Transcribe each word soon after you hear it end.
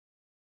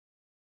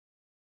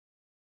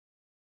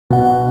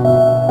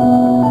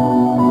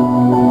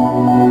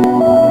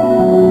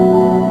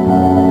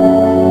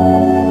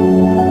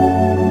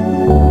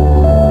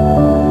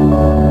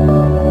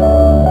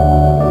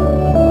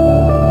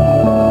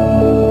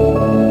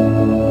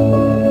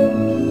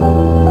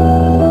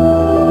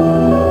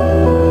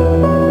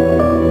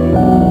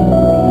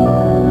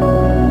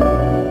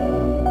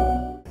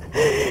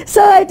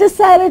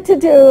decided to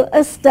do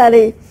a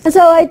study.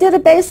 So I did a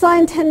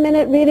baseline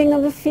 10-minute reading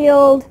of the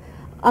field,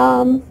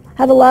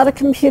 had a lot of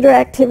computer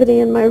activity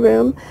in my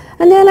room,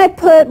 and then I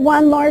put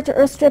one large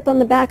earth strip on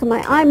the back of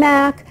my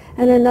iMac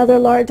and another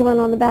large one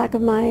on the back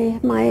of my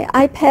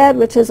iPad,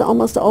 which is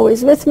almost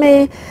always with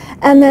me,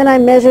 and then I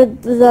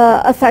measured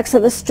the effects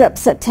of the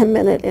strips at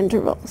 10-minute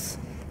intervals.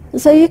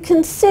 And so you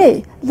can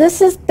see,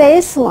 this is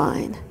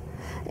baseline.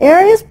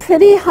 Area's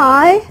pretty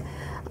high.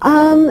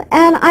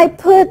 And I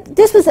put,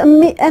 this was,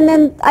 and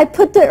then I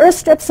put the earth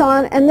strips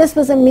on, and this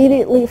was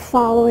immediately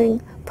following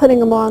putting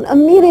them on.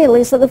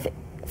 Immediately, so the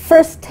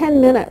first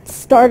 10 minutes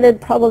started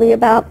probably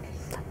about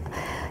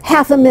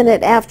half a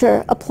minute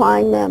after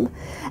applying them.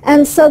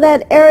 And so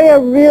that area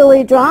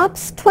really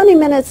drops. 20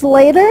 minutes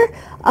later,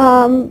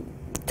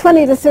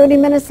 20 to 30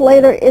 minutes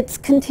later, it's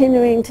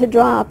continuing to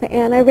drop.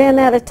 And I ran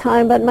out of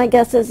time, but my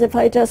guess is if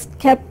I just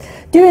kept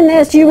doing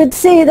this, you would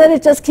see that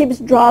it just keeps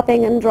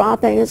dropping and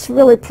dropping. It's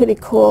really pretty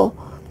cool.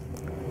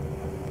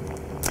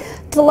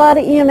 It's a lot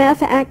of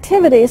EMF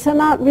activity, so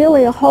not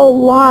really a whole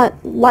lot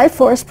life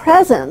force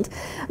present.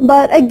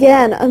 But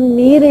again,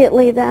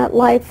 immediately that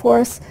life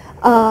force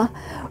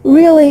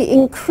really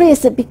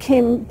increased. It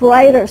became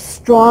brighter,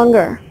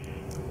 stronger.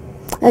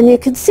 And you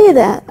can see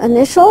that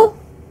initial,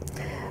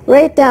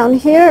 right down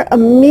here,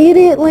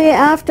 immediately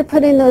after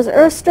putting those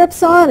earth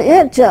strips on,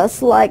 it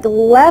just like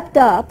leapt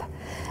up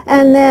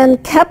and then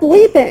kept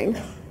leaping.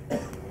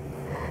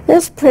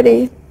 It's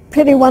pretty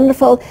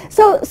wonderful.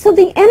 So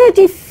the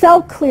energy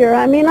felt clear.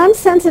 I mean, I'm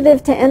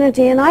sensitive to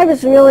energy, and I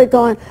was really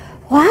going,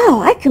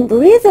 wow, I can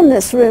breathe in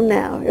this room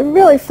now. It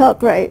really felt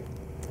great.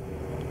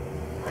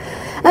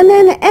 And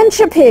then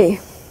entropy.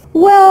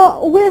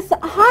 Well, with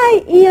high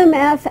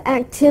EMF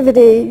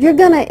activity, you're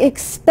going to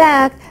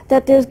expect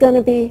that there's going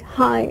to be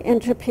high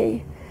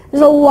entropy.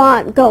 There's a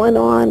lot going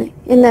on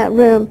in that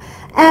room.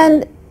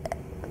 And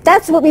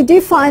that's what we do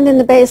find in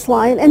the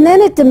baseline. And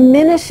then it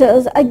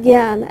diminishes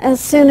again as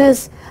soon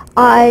as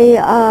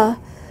I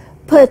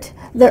put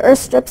the earth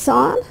strips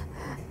on.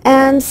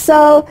 And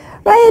so,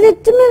 right,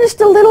 it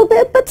diminished a little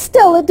bit, but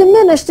still it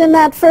diminished in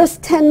that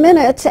first 10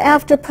 minutes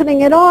after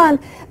putting it on,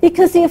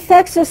 because the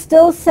effects are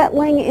still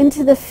settling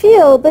into the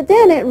field, but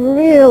then it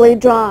really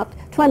dropped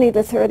 20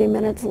 to 30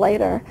 minutes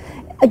later.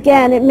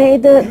 Again, it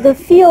made the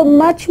field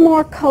much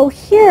more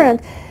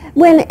coherent.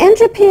 When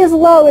entropy is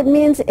low, it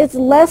means it's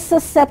less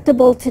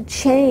susceptible to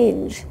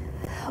change,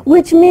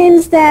 which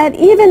means that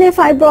even if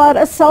I brought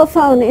a cell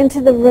phone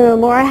into the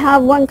room, or I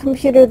have one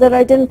computer that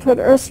I didn't put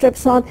earth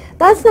strips on,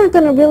 that's not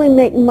going to really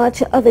make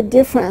much of a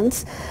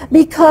difference,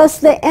 because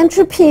the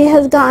entropy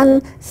has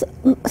gotten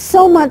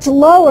so much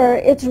lower,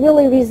 it's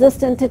really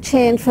resistant to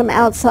change from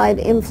outside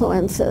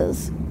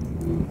influences.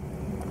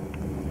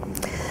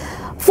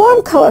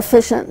 Form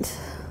coefficient.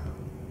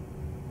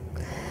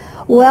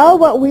 Well,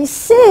 what we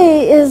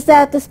see is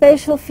that the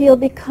spatial field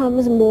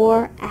becomes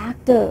more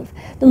active.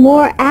 The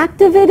more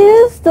active it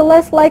is, the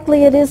less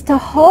likely it is to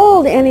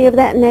hold any of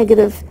that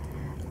negative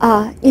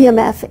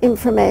EMF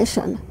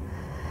information.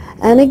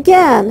 And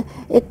again,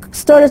 it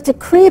started to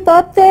creep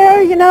up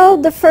there, you know,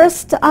 the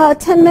first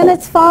 10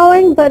 minutes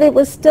following, but it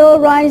was still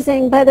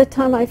rising by the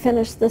time I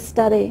finished the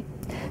study.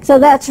 So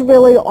that's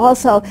really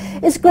also,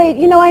 it's great.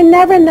 You know, I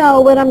never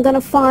know what I'm going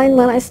to find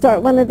when I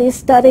start one of these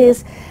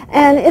studies.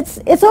 And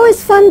it's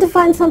always fun to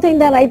find something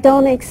that I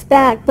don't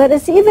expect, but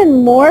it's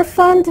even more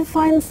fun to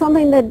find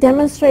something that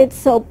demonstrates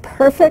so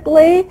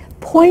perfectly,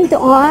 point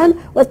on,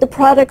 what the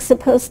product's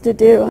supposed to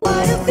do.